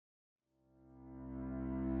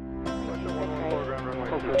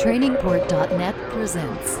TrainingPort.net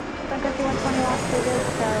presents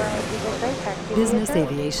Business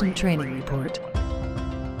Aviation Training Report.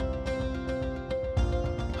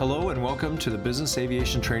 Hello and welcome to the Business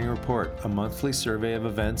Aviation Training Report, a monthly survey of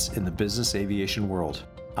events in the business aviation world.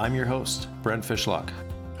 I'm your host, Brent Fishlock.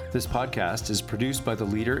 This podcast is produced by the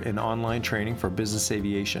leader in online training for business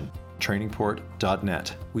aviation,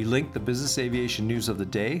 TrainingPort.net. We link the business aviation news of the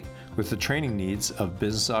day with the training needs of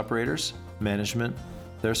business operators, management,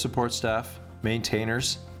 their support staff,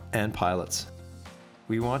 maintainers, and pilots.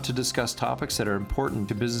 We want to discuss topics that are important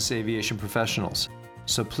to business aviation professionals.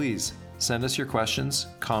 So please send us your questions,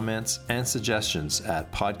 comments, and suggestions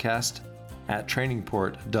at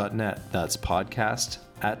podcast@trainingport.net. That's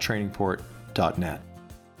podcast@trainingport.net.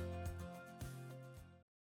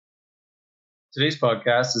 Today's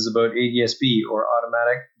podcast is about ADS-B, or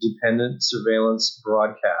Automatic Dependent Surveillance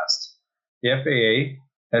Broadcast. The FAA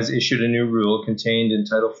has issued a new rule contained in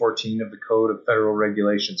Title 14 of the Code of Federal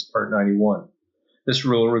Regulations, Part 91. This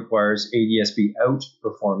rule requires ADS-B out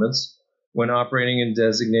performance when operating in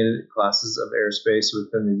designated classes of airspace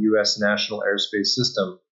within the U.S. National Airspace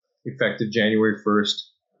System, effective January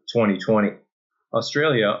 1st, 2020.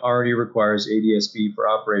 Australia already requires ADS-B for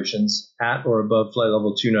operations at or above flight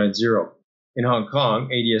level 290. In Hong Kong,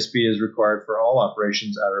 ADS-B is required for all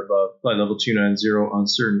operations at or above flight level 290 on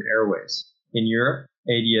certain airways. In Europe,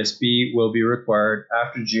 ADS-B will be required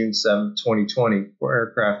after June 7, 2020 for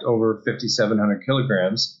aircraft over 5,700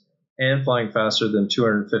 kilograms and flying faster than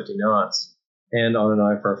 250 knots and on an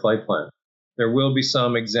IFR flight plan. There will be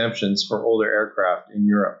some exemptions for older aircraft in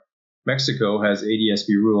Europe. Mexico has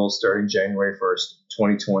ADS-B rules starting January 1st,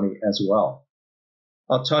 2020 as well.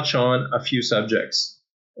 I'll touch on a few subjects: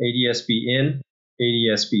 ADS-B in,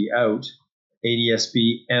 ADS-B out,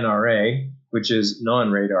 ADS-B NRA, which is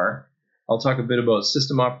non-radar. I'll talk a bit about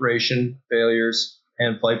system operation, failures,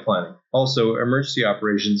 and flight planning. Also, emergency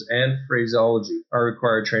operations and phraseology are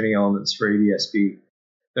required training elements for ADS-B.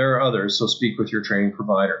 There are others, so speak with your training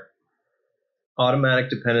provider. Automatic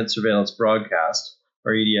Dependent Surveillance Broadcast,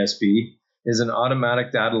 or ADS-B, is an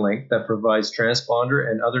automatic data link that provides transponder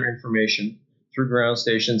and other information through ground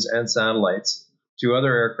stations and satellites to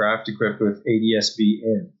other aircraft equipped with ADS-B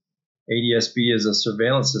in. ADS-B is a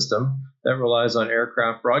surveillance system that relies on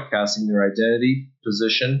aircraft broadcasting their identity,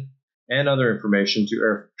 position, and other information to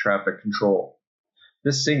air traffic control.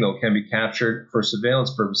 This signal can be captured for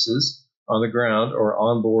surveillance purposes on the ground or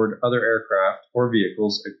on board other aircraft or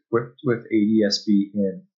vehicles equipped with ADS-B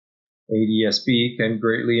in. ADS-B can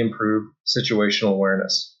greatly improve situational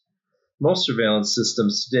awareness. Most surveillance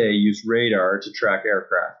systems today use radar to track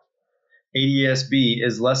aircraft. ADS-B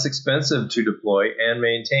is less expensive to deploy and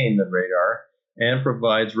maintain than radar and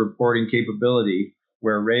provides reporting capability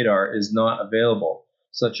where radar is not available,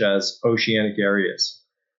 such as oceanic areas.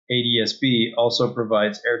 ADS-B also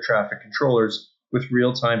provides air traffic controllers with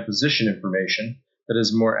real-time position information that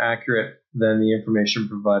is more accurate than the information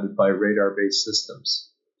provided by radar-based systems.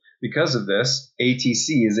 Because of this,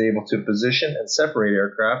 ATC is able to position and separate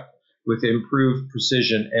aircraft with improved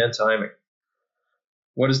precision and timing.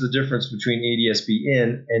 What is the difference between ADS-B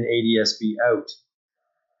in and ADS-B out?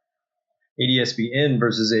 ADS-B in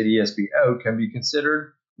versus ADS-B out can be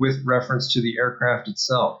considered with reference to the aircraft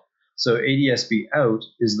itself. So ADS-B out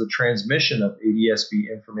is the transmission of ADS-B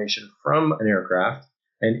information from an aircraft,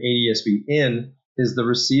 and ADS-B in is the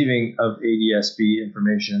receiving of ADS-B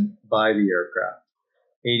information by the aircraft.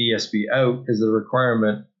 ADS-B out is the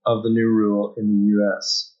requirement of the new rule in the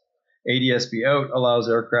US. ADS-B out allows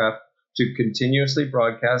aircraft to continuously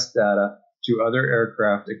broadcast data to other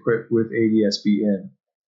aircraft equipped with ADS-B in.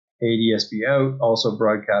 ADS-B out also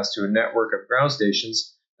broadcasts to a network of ground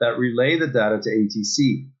stations that relay the data to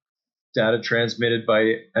ATC. Data transmitted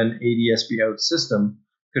by an ADS-B out system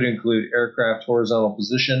could include aircraft horizontal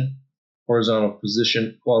position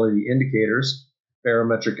quality indicators,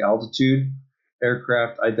 barometric altitude,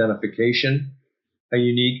 aircraft identification, a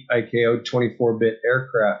unique ICAO 24-bit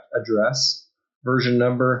aircraft address, version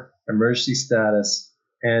number, emergency status,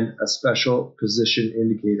 and a special position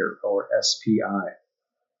indicator, or SPI.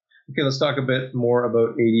 Okay, let's talk a bit more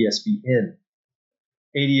about ADS-B in.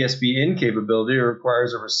 ADS-B in capability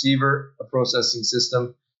requires a receiver, a processing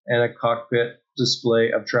system, and a cockpit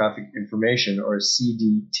display of traffic information, or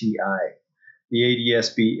CDTI. The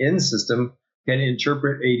ADS-B in system can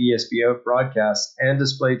interpret ADS-B out broadcasts and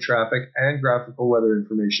display traffic and graphical weather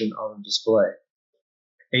information on a display.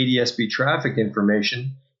 ADS-B traffic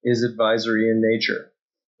information is advisory in nature.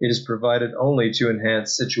 It is provided only to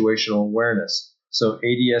enhance situational awareness, so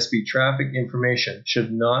ADS-B traffic information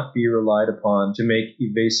should not be relied upon to make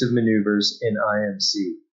evasive maneuvers in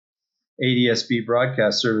IMC. ADS-B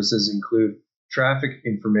broadcast services include Traffic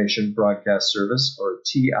Information Broadcast Service, or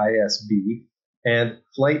TISB, and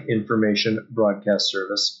Flight Information Broadcast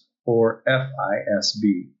Service, or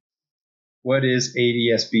FISB. What is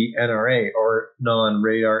ADS-B NRA, or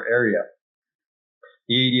Non-Radar Area?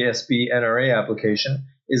 The ADS-B NRA application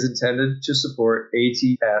is intended to support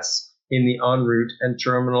ATS in the en route and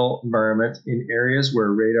terminal environment in areas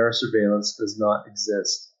where radar surveillance does not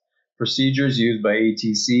exist. Procedures used by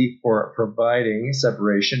ATC for providing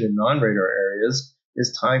separation in non-radar areas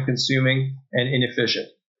is time-consuming and inefficient.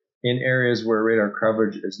 In areas where radar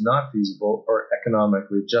coverage is not feasible or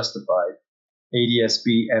economically justified,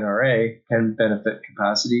 ADS-B NRA can benefit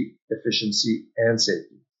capacity, efficiency, and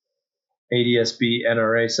safety. ADS-B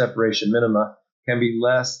NRA separation minima can be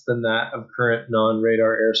less than that of current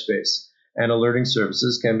non-radar airspace, and alerting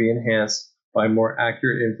services can be enhanced by more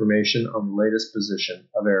accurate information on the latest position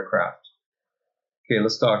of aircraft. Okay,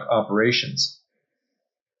 let's talk operations.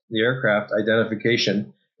 The aircraft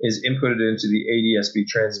identification is inputted into the ADS-B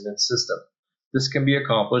transmit system. This can be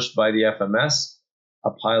accomplished by the FMS, a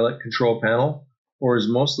pilot control panel, or is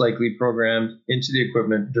most likely programmed into the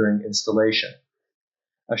equipment during installation.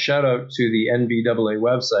 A shout out to the NBAA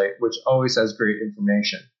website, which always has great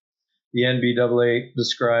information. The NBAA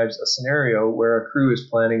describes a scenario where a crew is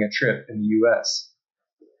planning a trip in the US.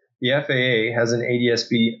 The FAA has an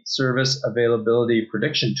ADS-B Service Availability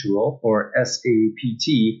Prediction Tool, or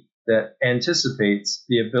SAPT, that anticipates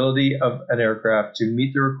the ability of an aircraft to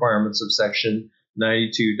meet the requirements of Section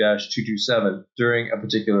 92-227 during a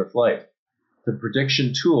particular flight. The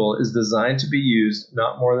prediction tool is designed to be used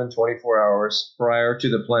not more than 24 hours prior to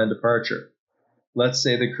the planned departure. Let's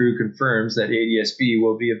say the crew confirms that ADS-B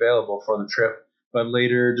will be available for the trip, but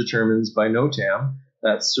later determines by NOTAM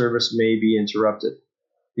that service may be interrupted.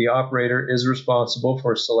 The operator is responsible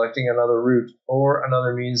for selecting another route or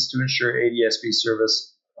another means to ensure ADS-B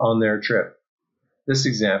service on their trip. This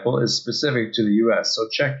example is specific to the US, so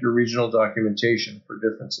check your regional documentation for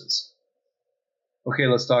differences. Okay,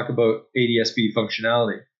 let's talk about ADS-B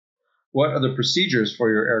functionality. What are the procedures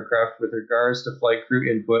for your aircraft with regards to flight crew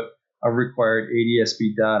input of required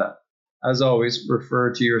ADS-B data? As always,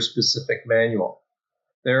 refer to your specific manual.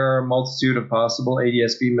 There are a multitude of possible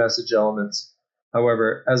ADS-B message elements.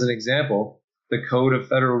 However, as an example, the Code of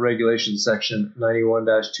Federal Regulations Section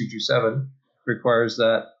 91-227 requires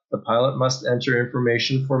that the pilot must enter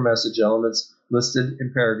information for message elements listed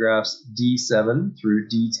in paragraphs D7 through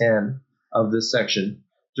D10 of this section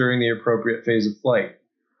during the appropriate phase of flight.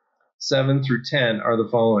 7 through 10 are the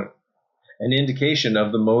following: an indication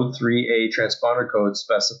of the Mode 3A transponder code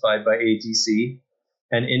specified by ATC,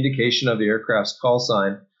 an indication of the aircraft's call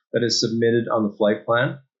sign that is submitted on the flight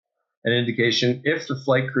plan, an indication if the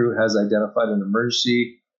flight crew has identified an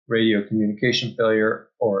emergency, radio communication failure,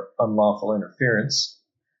 or unlawful interference,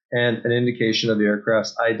 and an indication of the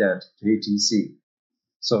aircraft's ident to ATC.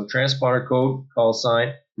 So transponder code, call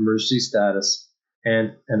sign, emergency status,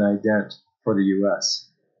 and an ident for the US.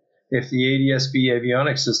 If the ADS-B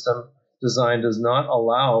avionics system design does not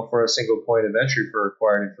allow for a single point of entry for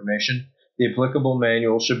required information, the applicable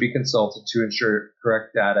manual should be consulted to ensure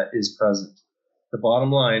correct data is present. The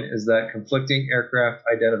bottom line is that conflicting aircraft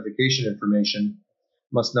identification information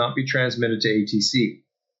must not be transmitted to ATC.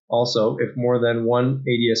 Also, if more than one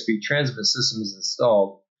ADS-B transmit system is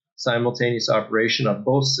installed, simultaneous operation of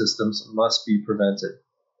both systems must be prevented.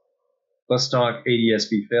 Let's talk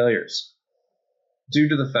ADS-B failures. Due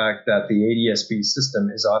to the fact that the ADS-B system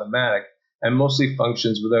is automatic and mostly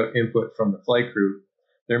functions without input from the flight crew,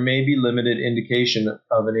 there may be limited indication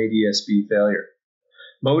of an ADS-B failure.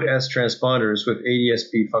 Mode S transponders with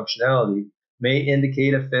ADS-B functionality may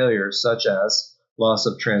indicate a failure such as loss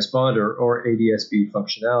of transponder or ADS-B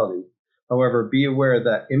functionality. However, be aware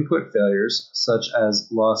that input failures such as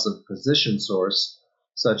loss of position source,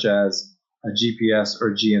 such as a GPS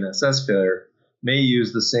or GNSS failure, may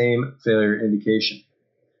use the same failure indication.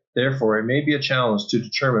 Therefore, it may be a challenge to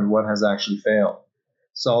determine what has actually failed.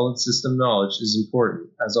 Solid system knowledge is important,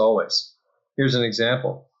 as always. Here's an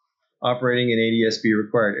example. Operating in ADS-B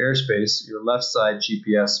required airspace, your left side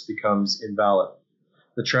GPS becomes invalid.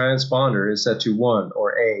 The transponder is set to 1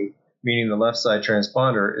 or A, meaning the left side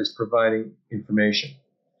transponder is providing information.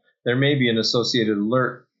 There may be an associated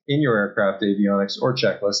alert in your aircraft avionics or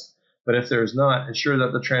checklist, but if there is not, ensure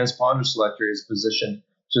that the transponder selector is positioned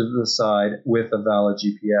to the side with a valid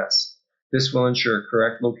GPS. This will ensure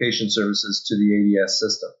correct location services to the ADS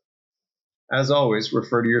system. As always,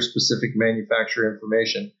 refer to your specific manufacturer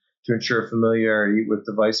information to ensure familiarity with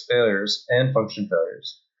device failures and function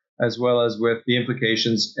failures, as well as with the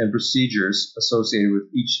implications and procedures associated with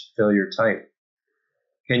each failure type.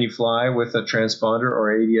 Can you fly with a transponder or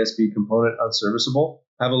ADS-B component unserviceable?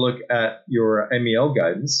 Have a look at your MEL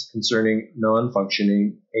guidance concerning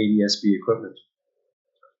non-functioning ADS-B equipment.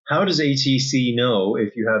 How does ATC know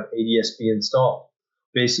if you have ADS-B installed?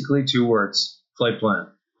 Basically, 2 words: flight plan.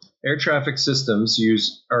 Air traffic systems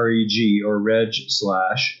use REG or reg/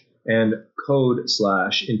 and code/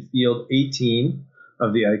 in field 18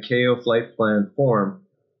 of the ICAO flight plan form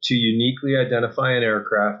to uniquely identify an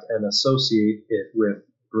aircraft and associate it with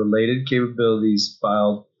related capabilities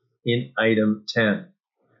filed in item 10.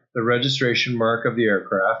 The registration mark of the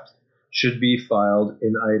aircraft should be filed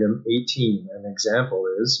in item 18. An example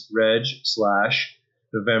is reg/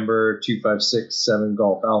 November 2567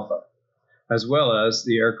 Golf Alpha, as well as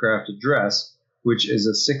the aircraft address, which is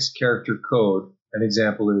a 6-character code. An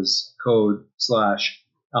example is code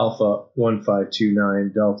 /Alpha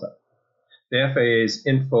 1529 Delta. The FAA's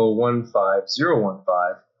Info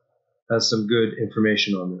 15015 has some good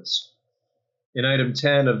information on this. In item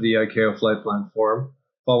 10 of the ICAO flight plan form,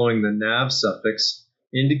 following the nav suffix,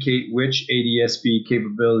 indicate which ADS-B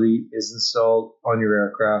capability is installed on your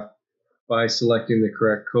aircraft by selecting the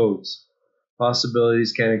correct codes.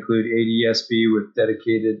 Possibilities can include ADS-B with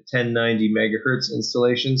dedicated 1090 MHz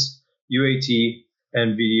installations, UAT,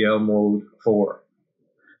 and VDL Mode 4.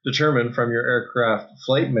 Determine from your aircraft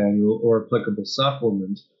flight manual or applicable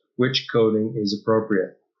supplement which coding is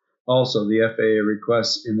appropriate. Also, the FAA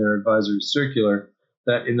requests in their advisory circular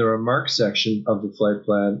that in the remarks section of the flight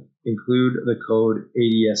plan include the code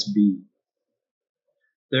ADS-B.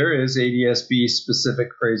 There is ADS-B specific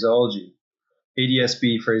phraseology.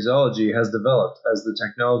 ADS-B phraseology has developed as the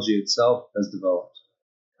technology itself has developed.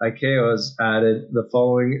 ICAO has added the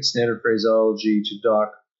following standard phraseology to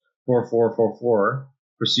Doc 4444,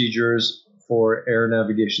 Procedures for Air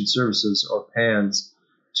Navigation Services, or PANS,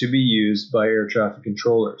 to be used by air traffic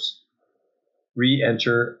controllers.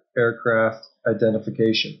 Re-enter aircraft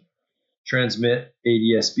identification. Transmit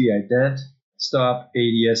ADS-B ident. Stop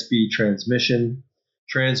ADS-B transmission.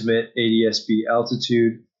 Transmit ADS-B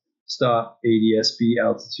altitude. Stop ADS-B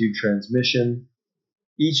altitude transmission.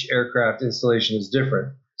 Each aircraft installation is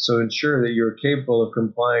different, so ensure that you are capable of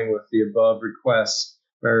complying with the above requests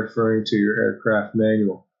by referring to your aircraft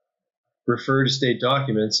manual. Refer to state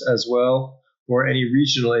documents as well for any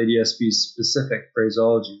regional ADS-B specific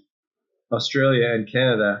phraseology. Australia and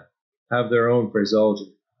Canada have their own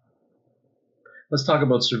phraseology. Let's talk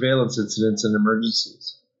about surveillance incidents and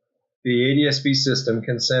emergencies. The ADS-B system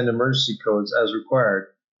can send emergency codes as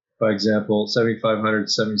required, by example 7500,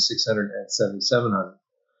 7600, and 7700.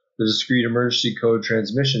 The discrete emergency code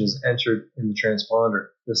transmission is entered in the transponder,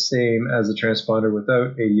 the same as the transponder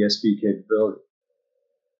without ADS-B capability.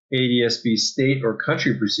 ADS-B state or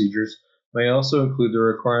country procedures may also include the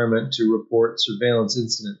requirement to report surveillance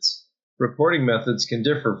incidents. Reporting methods can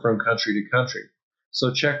differ from country to country,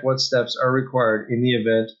 so check what steps are required in the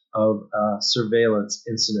event of a surveillance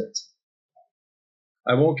incident.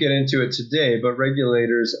 I won't get into it today, but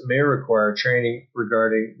regulators may require training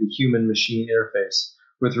regarding the human-machine interface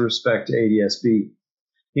with respect to ADS-B.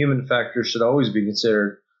 Human factors should always be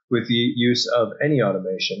considered with the use of any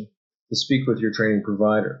automation. To speak with your training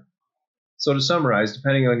provider. So to summarize,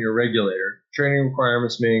 depending on your regulator, training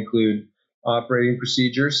requirements may include operating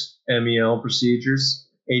procedures, MEL procedures,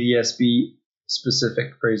 ADS-B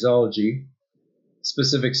specific phraseology,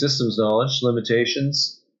 specific systems knowledge,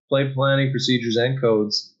 limitations, flight planning procedures and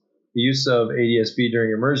codes, the use of ADS-B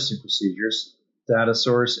during emergency procedures, data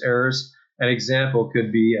source errors. An example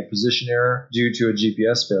could be a position error due to a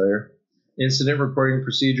GPS failure, incident reporting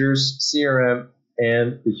procedures, CRM,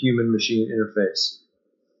 and the human-machine interface,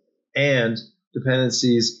 and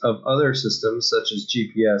dependencies of other systems such as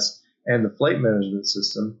GPS and the flight management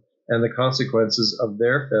system, and the consequences of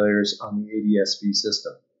their failures on the ADS-B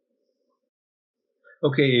system.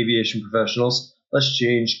 Okay, aviation professionals, let's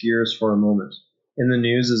change gears for a moment. In the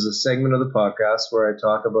News is a segment of the podcast where I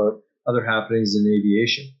talk about other happenings in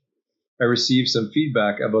aviation. I received some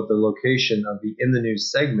feedback about the location of the In the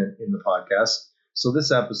News segment in the podcast, so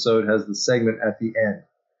this episode has the segment at the end.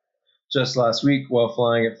 Just last week, while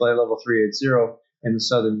flying at flight level 380 in the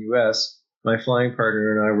southern U.S., my flying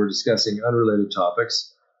partner and I were discussing unrelated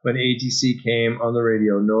topics when ATC came on the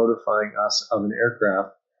radio notifying us of an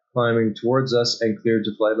aircraft climbing towards us and cleared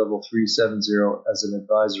to flight level 370 as an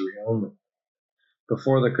advisory only.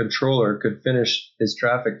 Before the controller could finish his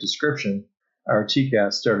traffic description, our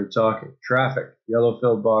TCAS started talking. Traffic, yellow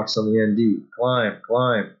filled box on the ND, climb,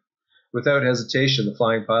 climb. Without hesitation, the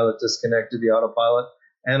flying pilot disconnected the autopilot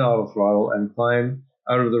and auto throttle and climbed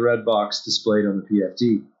out of the red box displayed on the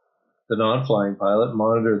PFD. The non-flying pilot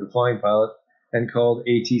monitored the flying pilot and called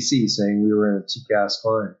ATC, saying we were in a TCAS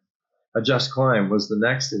climb. Adjust climb was the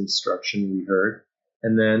next instruction we heard,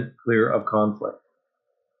 and then clear of conflict.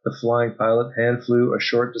 The flying pilot hand flew a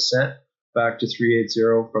short descent back to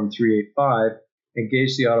 380 from 385,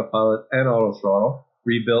 engaged the autopilot and auto throttle,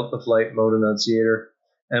 rebuilt the flight mode annunciator,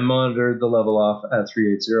 and monitored the level off at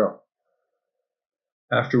 380.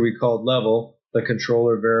 After we called level, the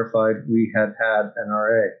controller verified we had an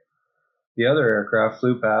RA. The other aircraft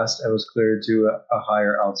flew past and was cleared to a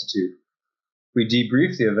higher altitude. We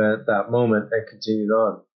debriefed the event that moment and continued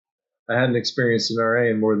on. I hadn't experienced an RA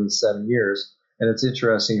in more than 7 years, and it's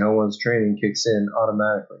interesting how one's training kicks in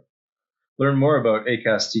automatically. Learn more about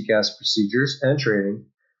ACAS TCAS procedures and training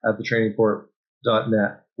at the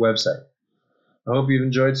trainingport.net website. I hope you've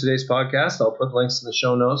enjoyed today's podcast. I'll put links in the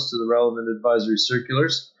show notes to the relevant advisory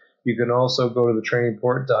circulars. You can also go to the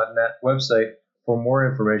trainingport.net website for more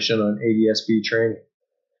information on ADSB training.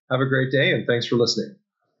 Have a great day, and thanks for listening.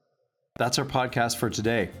 That's our podcast for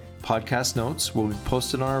today. Podcast notes will be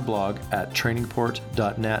posted on our blog at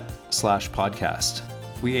trainingport.net/podcast.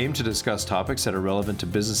 We aim to discuss topics that are relevant to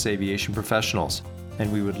business aviation professionals,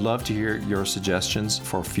 and we would love to hear your suggestions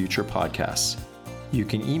for future podcasts. You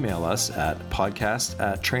can email us at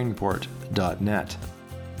podcast@trainingport.net.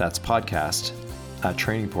 That's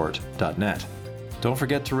podcast@trainingport.net. Don't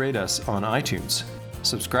forget to rate us on iTunes.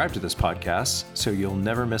 Subscribe to this podcast so you'll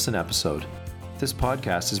never miss an episode. This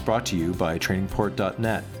podcast is brought to you by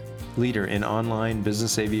trainingport.net, leader in online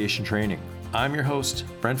business aviation training. I'm your host,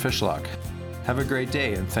 Brent Fishlock. Have a great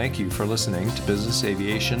day, and thank you for listening to Business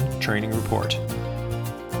Aviation Training Report.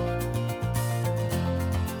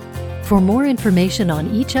 For more information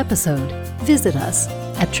on each episode, visit us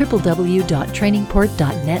at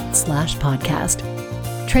www.trainingport.net/podcast.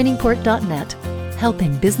 Trainingport.net,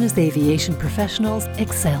 helping business aviation professionals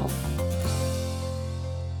excel.